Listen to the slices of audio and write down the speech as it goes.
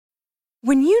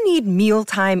When you need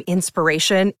mealtime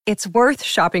inspiration, it's worth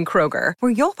shopping Kroger,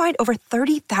 where you'll find over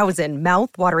 30,000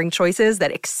 mouth-watering choices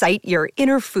that excite your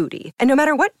inner foodie. And no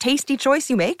matter what tasty choice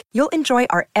you make, you'll enjoy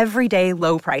our everyday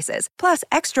low prices, plus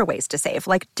extra ways to save,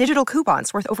 like digital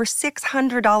coupons worth over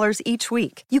 $600 each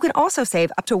week. You can also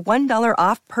save up to $1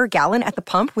 off per gallon at the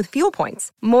pump with fuel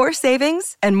points. More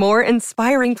savings and more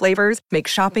inspiring flavors make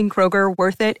shopping Kroger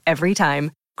worth it every time.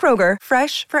 Kroger,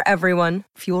 fresh for everyone.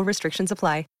 Fuel restrictions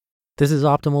apply. This is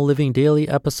Optimal Living Daily,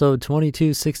 episode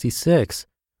 2266.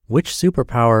 Which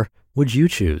superpower would you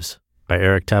choose? By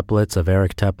Eric Teplitz of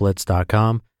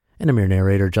ericteplitz.com. And I'm your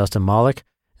narrator, Justin Malik.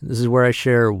 This is where I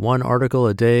share one article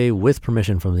a day with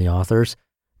permission from the authors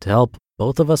to help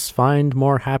both of us find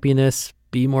more happiness,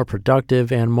 be more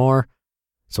productive, and more.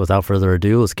 So without further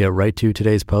ado, let's get right to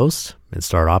today's post and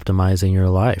start optimizing your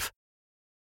life.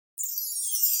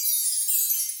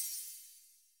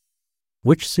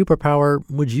 Which superpower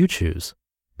would you choose?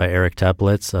 By Eric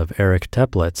Teplitz of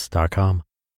ericteplitz.com.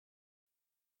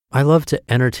 I love to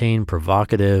entertain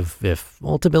provocative, if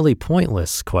ultimately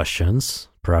pointless, questions.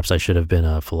 Perhaps I should have been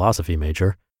a philosophy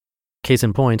major. Case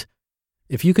in point,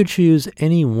 if you could choose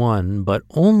any one but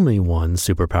only one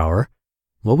superpower,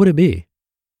 what would it be?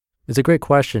 It's a great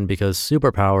question because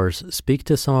superpowers speak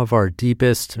to some of our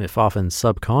deepest, if often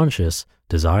subconscious,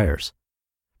 desires.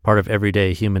 Part of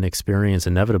everyday human experience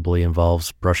inevitably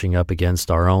involves brushing up against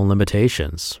our own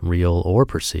limitations, real or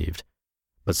perceived.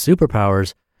 But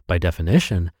superpowers, by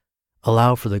definition,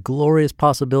 allow for the glorious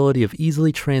possibility of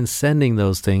easily transcending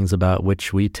those things about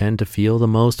which we tend to feel the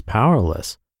most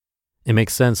powerless. It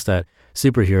makes sense that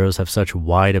superheroes have such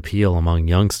wide appeal among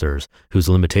youngsters whose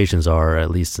limitations are, at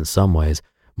least in some ways,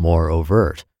 more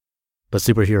overt. But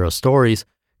superhero stories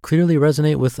clearly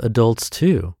resonate with adults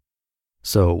too.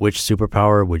 So which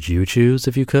superpower would you choose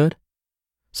if you could?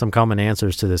 Some common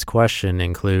answers to this question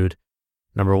include,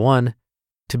 number 1,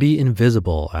 to be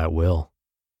invisible at will.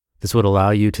 This would allow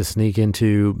you to sneak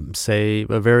into, say,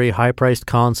 a very high-priced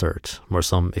concert or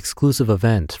some exclusive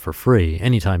event for free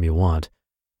anytime you want.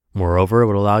 Moreover, it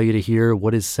would allow you to hear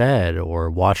what is said or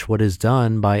watch what is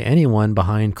done by anyone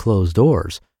behind closed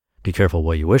doors. Be careful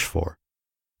what you wish for.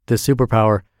 This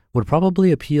superpower would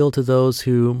probably appeal to those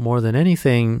who, more than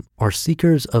anything, are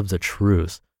seekers of the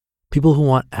truth. People who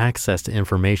want access to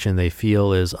information they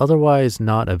feel is otherwise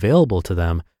not available to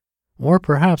them, or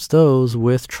perhaps those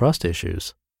with trust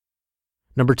issues.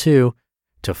 Number 2,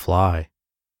 to fly.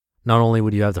 Not only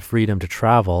would you have the freedom to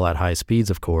travel at high speeds,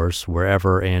 of course,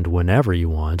 wherever and whenever you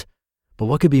want, but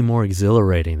what could be more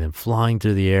exhilarating than flying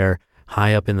through the air,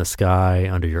 high up in the sky,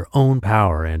 under your own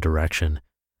power and direction?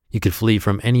 You could flee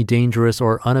from any dangerous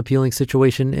or unappealing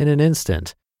situation in an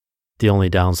instant. The only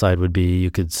downside would be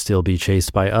you could still be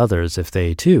chased by others if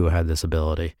they too had this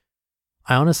ability.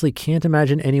 I honestly can't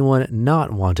imagine anyone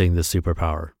not wanting this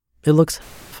superpower. It looks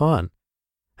fun.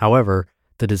 However,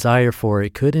 the desire for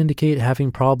it could indicate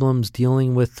having problems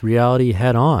dealing with reality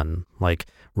head on, like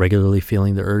regularly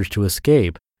feeling the urge to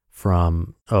escape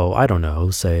from,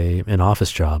 say, an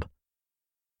office job.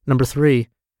 Number 3,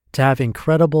 to have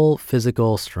incredible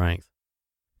physical strength.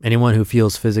 Anyone who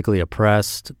feels physically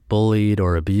oppressed, bullied,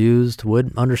 or abused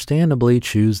would understandably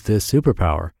choose this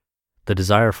superpower. The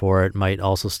desire for it might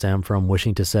also stem from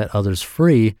wishing to set others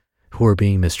free who are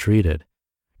being mistreated.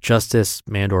 Justice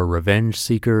and/or revenge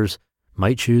seekers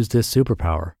might choose this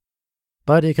superpower.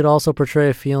 But it could also portray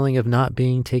a feeling of not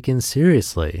being taken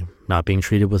seriously, not being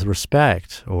treated with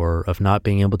respect, or of not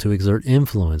being able to exert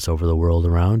influence over the world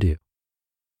around you.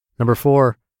 Number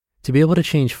 4, to be able to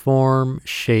change form,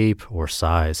 shape, or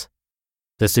size.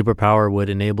 This superpower would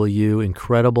enable you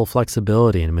incredible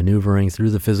flexibility in maneuvering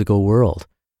through the physical world.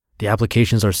 The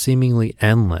applications are seemingly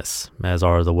endless, as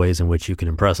are the ways in which you can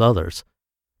impress others.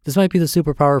 This might be the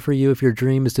superpower for you if your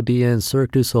dream is to be in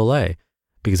Cirque du Soleil,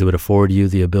 because it would afford you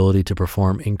the ability to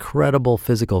perform incredible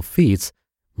physical feats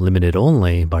limited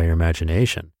only by your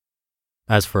imagination.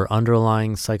 As for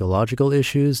underlying psychological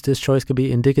issues this choice could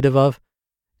be indicative of,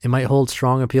 it might hold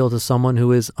strong appeal to someone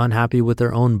who is unhappy with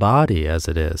their own body as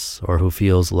it is, or who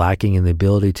feels lacking in the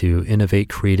ability to innovate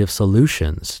creative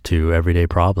solutions to everyday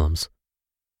problems.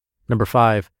 Number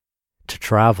 5, to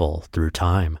travel through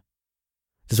time.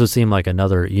 This would seem like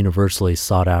another universally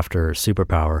sought-after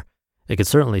superpower. It could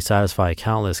certainly satisfy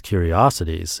countless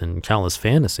curiosities and countless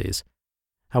fantasies.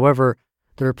 However,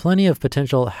 there are plenty of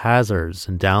potential hazards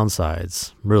and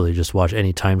downsides. Really, just watch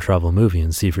any time travel movie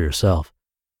and see for yourself.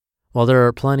 While there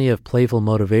are plenty of playful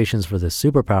motivations for this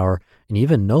superpower, and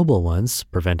even noble ones,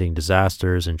 preventing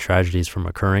disasters and tragedies from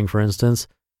occurring, for instance,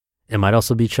 it might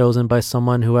also be chosen by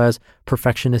someone who has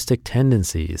perfectionistic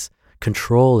tendencies,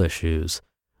 control issues,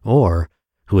 or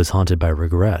who is haunted by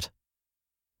regret.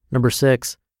 Number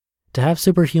 6, to have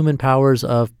superhuman powers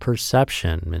of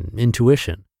perception and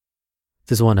intuition.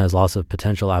 This one has lots of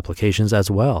potential applications as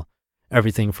well.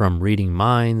 Everything from reading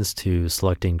minds to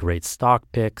selecting great stock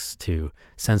picks to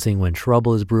sensing when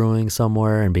trouble is brewing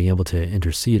somewhere and being able to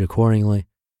intercede accordingly.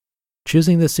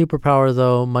 Choosing this superpower,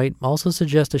 though, might also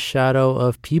suggest a shadow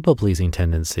of people-pleasing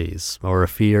tendencies or a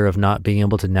fear of not being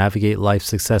able to navigate life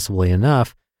successfully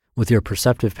enough with your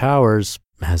perceptive powers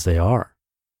as they are.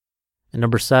 And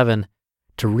number 7,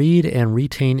 to read and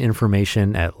retain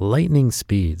information at lightning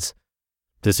speeds.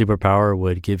 This superpower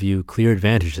would give you clear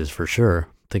advantages for sure.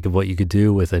 Think of what you could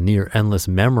do with a near endless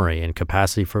memory and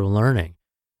capacity for learning.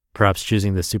 Perhaps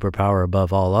choosing this superpower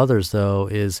above all others, though,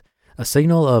 is a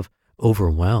signal of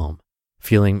overwhelm.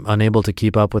 Feeling unable to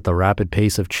keep up with the rapid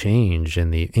pace of change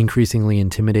and the increasingly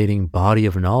intimidating body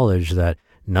of knowledge that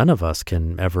none of us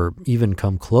can ever even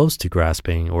come close to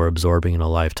grasping or absorbing in a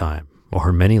lifetime,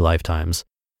 or many lifetimes.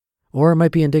 Or it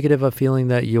might be indicative of feeling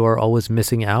that you are always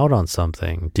missing out on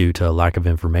something due to lack of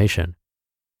information.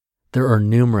 There are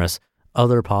numerous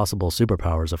other possible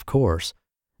superpowers, of course,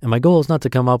 and my goal is not to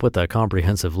come up with a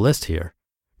comprehensive list here.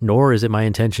 Nor is it my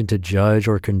intention to judge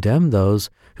or condemn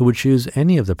those who would choose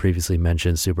any of the previously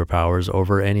mentioned superpowers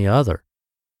over any other.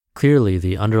 Clearly,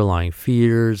 the underlying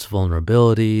fears,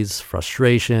 vulnerabilities,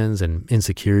 frustrations, and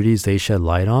insecurities they shed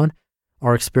light on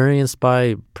are experienced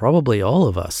by probably all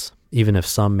of us, even if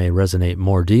some may resonate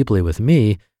more deeply with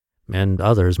me and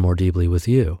others more deeply with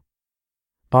you.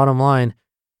 Bottom line,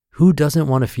 who doesn't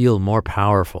want to feel more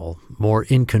powerful, more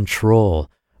in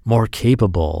control, more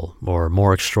capable, or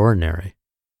more extraordinary?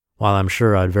 While I'm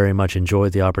sure I'd very much enjoy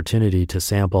the opportunity to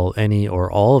sample any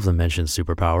or all of the mentioned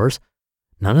superpowers,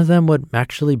 none of them would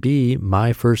actually be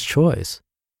my first choice.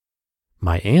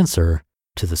 My answer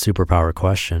to the superpower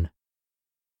question.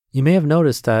 You may have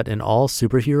noticed that in all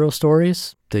superhero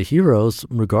stories, the heroes,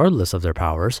 regardless of their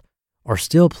powers, are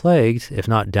still plagued, if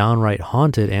not downright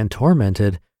haunted and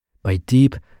tormented, by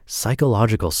deep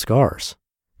psychological scars.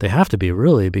 They have to be,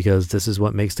 really, because this is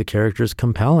what makes the characters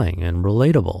compelling and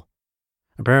relatable.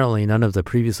 Apparently, none of the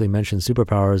previously mentioned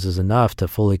superpowers is enough to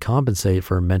fully compensate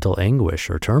for mental anguish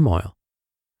or turmoil.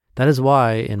 That is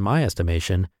why, in my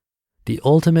estimation, the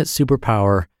ultimate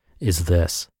superpower is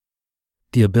this: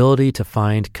 the ability to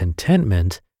find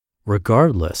contentment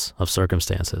regardless of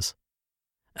circumstances.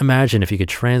 Imagine if you could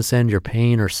transcend your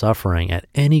pain or suffering at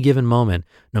any given moment,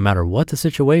 no matter what the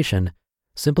situation,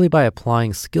 simply by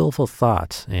applying skillful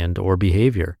thought and or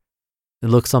behavior. It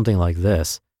looks something like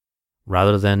this.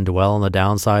 Rather than dwell on the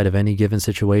downside of any given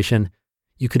situation,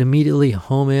 you could immediately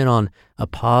home in on a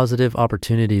positive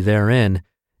opportunity therein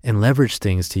and leverage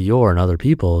things to your and other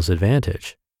people's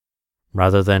advantage.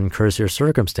 Rather than curse your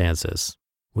circumstances,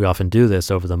 we often do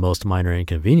this over the most minor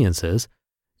inconveniences,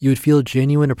 you would feel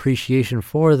genuine appreciation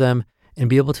for them and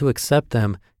be able to accept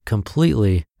them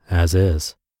completely as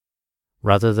is.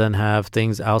 Rather than have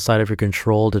things outside of your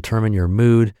control determine your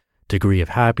mood, degree of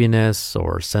happiness,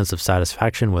 or sense of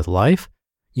satisfaction with life,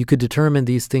 you could determine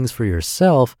these things for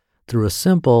yourself through a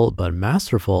simple but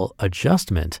masterful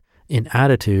adjustment in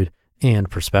attitude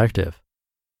and perspective.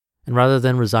 And rather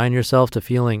than resign yourself to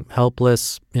feeling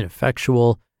helpless,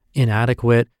 ineffectual,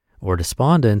 inadequate, or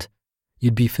despondent,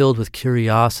 you'd be filled with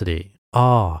curiosity,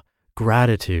 awe,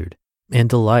 gratitude, and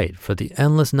delight for the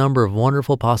endless number of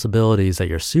wonderful possibilities that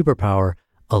your superpower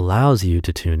allows you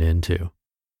to tune into.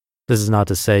 This is not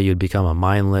to say you'd become a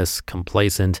mindless,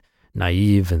 complacent,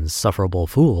 naive, and sufferable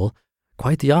fool.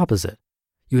 Quite the opposite.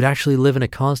 You would actually live in a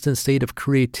constant state of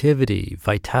creativity,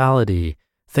 vitality,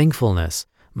 thankfulness,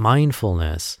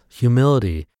 mindfulness,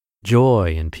 humility,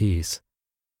 joy, and peace.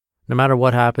 No matter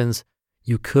what happens,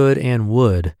 you could and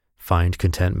would find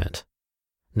contentment.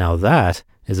 Now that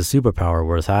is a superpower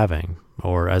worth having,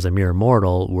 or as a mere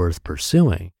mortal worth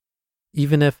pursuing,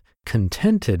 even if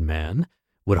contented man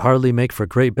would hardly make for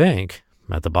great bank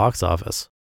at the box office.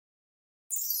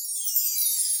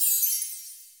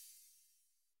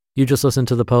 You just listened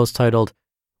to the post titled,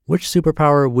 "Which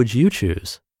Superpower Would You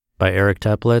Choose?" by Eric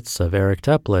Teplitz of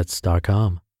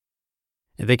ericteplitz.com.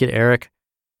 And thank you to Eric.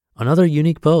 Another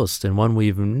unique post, and one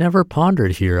we've never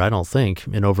pondered here, I don't think,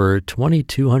 in over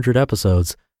 2,200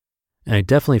 episodes, and I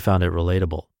definitely found it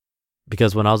relatable.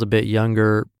 Because when I was a bit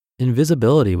younger,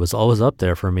 invisibility was always up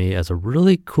there for me as a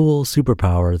really cool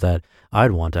superpower that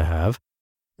I'd want to have.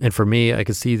 And for me, I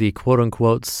could see the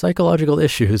quote-unquote psychological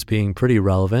issues being pretty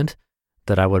relevant,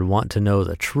 that I would want to know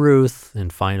the truth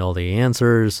and find all the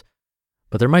answers,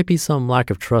 but there might be some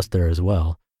lack of trust there as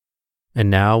well. And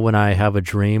now when I have a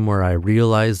dream where I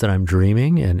realize that I'm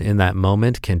dreaming and in that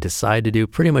moment can decide to do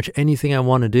pretty much anything I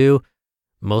want to do,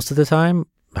 most of the time,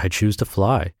 I choose to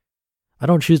fly. I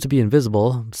don't choose to be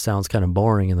invisible. It sounds kind of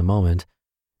boring in the moment.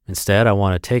 Instead, I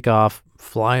want to take off,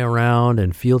 fly around,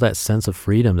 and feel that sense of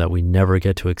freedom that we never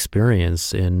get to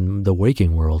experience in the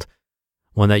waking world.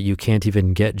 One that you can't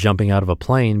even get jumping out of a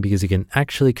plane because you can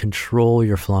actually control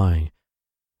your flying.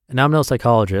 And I'm no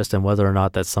psychologist, and whether or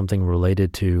not that's something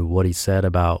related to what he said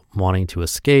about wanting to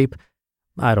escape,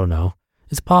 I don't know.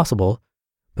 It's possible,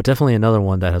 but definitely another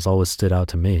one that has always stood out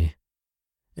to me.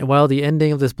 And while the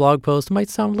ending of this blog post might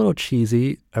sound a little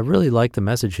cheesy, I really like the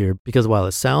message here because while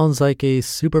it sounds like a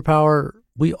superpower,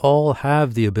 we all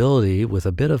have the ability with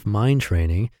a bit of mind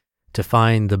training to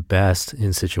find the best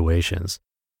in situations,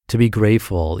 to be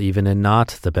grateful even in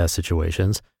not the best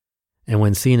situations. And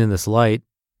when seen in this light,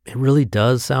 it really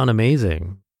does sound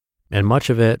amazing. And much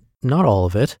of it, not all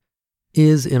of it,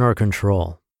 is in our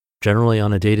control. Generally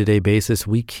on a day-to-day basis,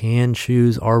 we can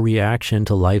choose our reaction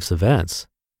to life's events.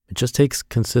 It just takes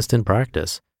consistent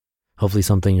practice. Hopefully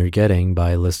something you're getting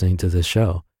by listening to this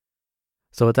show.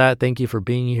 So with that, thank you for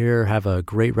being here. Have a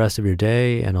great rest of your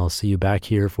day, and I'll see you back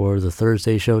here for the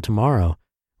Thursday show tomorrow,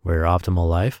 where your optimal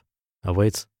life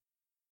awaits.